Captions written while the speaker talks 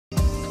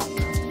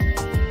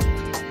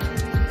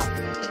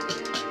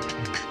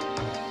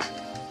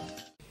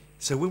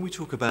So when we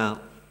talk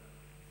about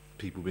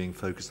people being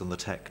focused on the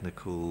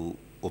technical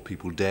or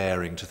people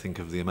daring to think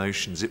of the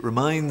emotions, it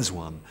reminds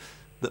one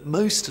that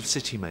most of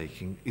city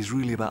making is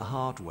really about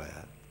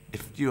hardware.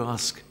 If you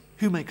ask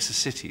who makes a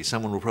city,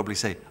 someone will probably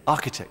say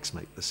architects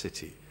make the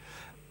city.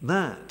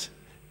 That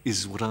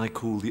is what I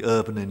call the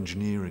urban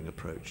engineering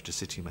approach to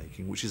city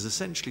making, which is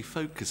essentially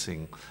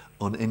focusing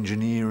on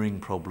engineering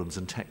problems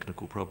and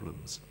technical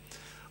problems.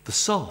 The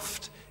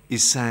soft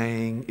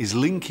is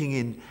linking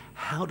in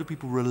how do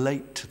people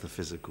relate to the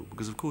physical,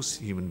 because of course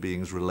human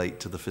beings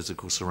relate to the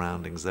physical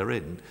surroundings they're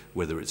in,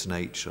 whether it's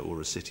nature or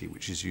a city,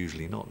 which is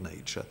usually not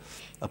nature,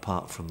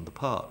 apart from the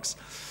parks.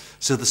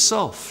 So the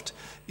soft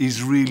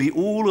is really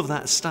all of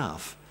that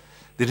stuff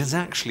that is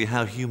actually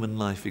how human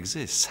life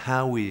exists,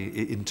 how we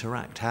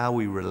interact, how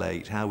we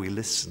relate, how we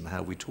listen,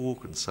 how we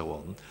talk and so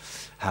on,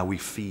 how we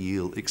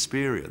feel,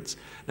 experience.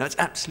 Now it's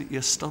absolutely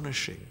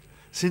astonishing,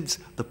 since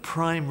the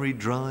primary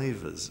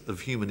drivers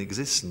of human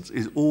existence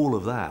is all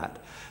of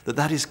that,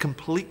 that is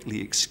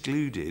completely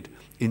excluded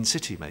in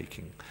city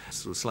making.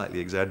 Sort of slightly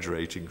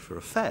exaggerating for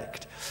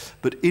effect,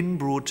 but in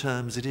broad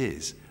terms it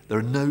is. There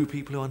are no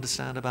people who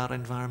understand about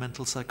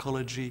environmental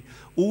psychology.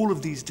 All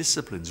of these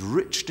disciplines,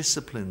 rich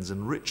disciplines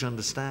and rich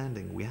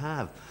understanding we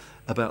have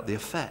about the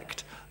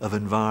effect of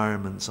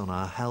environments on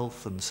our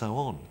health and so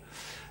on.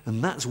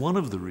 And that's one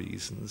of the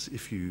reasons,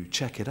 if you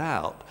check it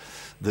out,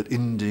 that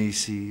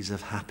indices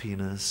of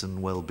happiness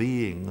and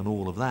well-being and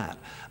all of that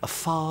are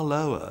far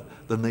lower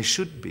than they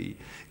should be,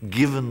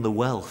 given the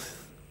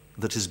wealth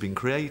that has been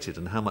created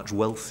and how much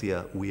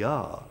wealthier we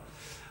are.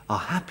 Our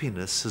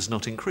happiness has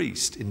not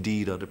increased.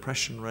 Indeed, our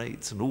depression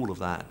rates and all of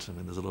that, I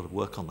mean, there's a lot of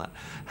work on that,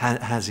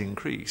 has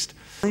increased.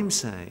 I'm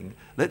saying,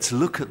 let's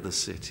look at the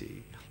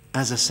city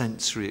as a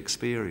sensory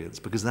experience,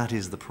 because that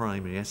is the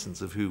primary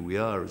essence of who we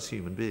are as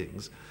human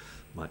beings.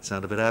 Might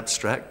sound a bit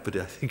abstract, but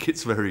I think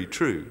it's very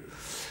true.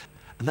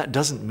 And that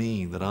doesn't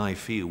mean that I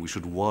feel we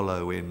should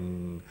wallow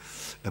in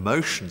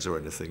emotions or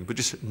anything, but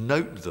just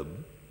note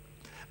them,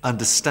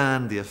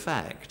 understand the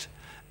effect,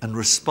 and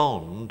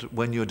respond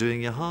when you're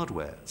doing your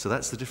hardware. So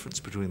that's the difference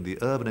between the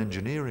urban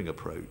engineering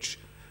approach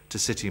to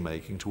city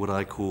making to what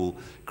I call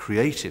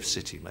creative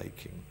city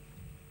making.